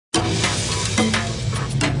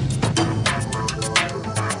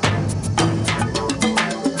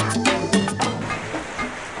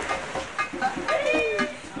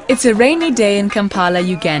It's a rainy day in Kampala,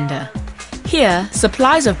 Uganda. Here,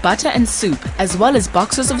 supplies of butter and soup, as well as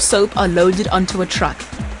boxes of soap, are loaded onto a truck.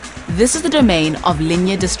 This is the domain of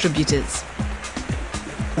Linya Distributors.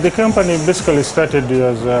 The company basically started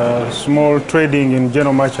as small trading in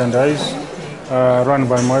general merchandise, run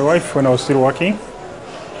by my wife when I was still working.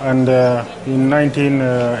 And in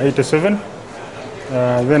 1987,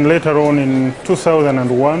 then later on in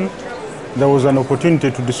 2001, there was an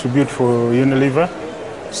opportunity to distribute for Unilever,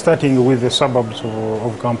 starting with the suburbs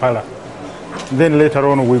of Kampala. Then later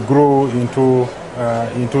on, we grew into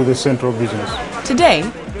the central business. Today,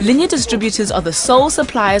 Linya Distributors are the sole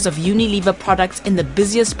suppliers of Unilever products in the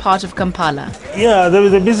busiest part of Kampala. Yeah,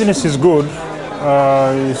 the business is good.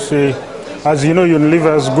 You see, as you know,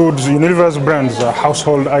 Unilever's goods, Unilever's brands are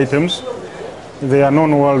household items. They are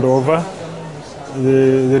known world over.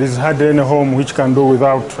 There is hardly any home which can do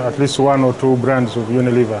without at least one or two brands of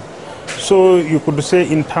Unilever. So you could say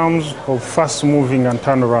in terms of fast moving and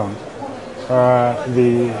turnaround,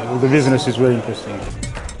 the business is very interesting.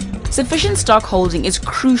 Sufficient stock holding is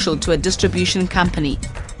crucial to a distribution company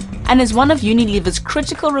and is one of Unilever's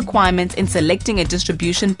critical requirements in selecting a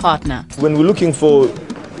distribution partner. When we're looking for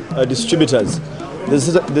distributors,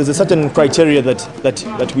 there's a certain criteria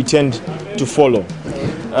that we tend to follow.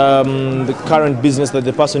 The current business that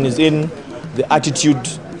the person is in, the attitude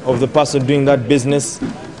of the person doing that business,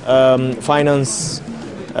 finance,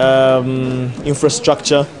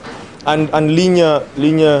 infrastructure, and Linya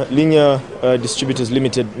Distributors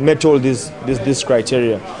Limited met all these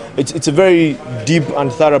criteria. It's a very deep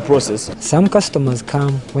and thorough process. Some customers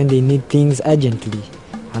come when they need things urgently,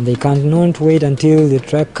 and they cannot wait until the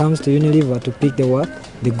truck comes to Unilever to pick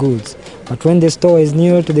the goods. But when the store is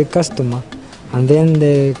near to the customer, and then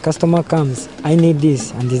the customer comes, I need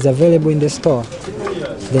this, and it's available in the store,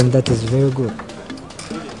 then that is very good.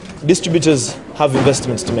 Distributors have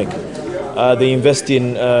investments to make. They invest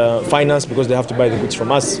in finance because they have to buy the goods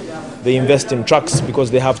from us. They invest in trucks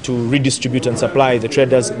because they have to redistribute and supply the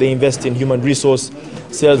traders. They invest in human resource,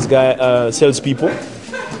 salespeople,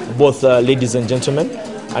 both ladies and gentlemen.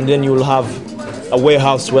 And then you will have a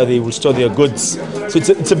warehouse where they will store their goods. So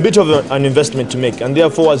it's a bit of an investment to make. And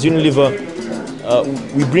therefore, as Unilever,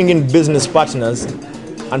 we bring in business partners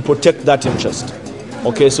and protect that interest.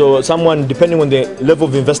 Okay, so someone, depending on the level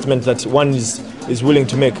of investment that one is willing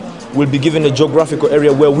to make, will be given a geographical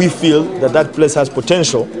area where we feel that place has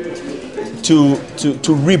potential to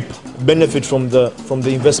reap benefit from the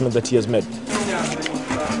investment that he has made.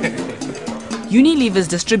 Unilever's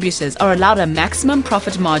distributors are allowed a maximum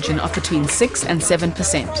profit margin of between 6 and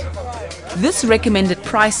 7%. This recommended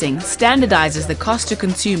pricing standardizes the cost to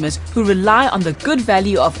consumers who rely on the good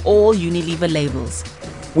value of all Unilever labels.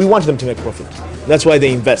 We want them to make profit. That's why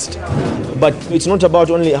they invest. But it's not about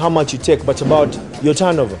only how much you take, but about your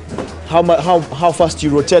turnover. How fast you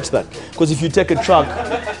rotate that. Because if you take a truck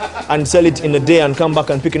and sell it in a day and come back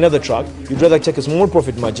and pick another truck, you'd rather take a small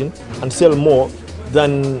profit margin and sell more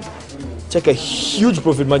than take a huge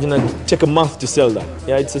profit margin and take a month to sell that.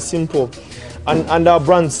 Yeah, it's a simple, and our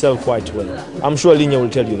brands sell quite well. I'm sure Linya will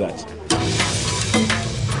tell you that.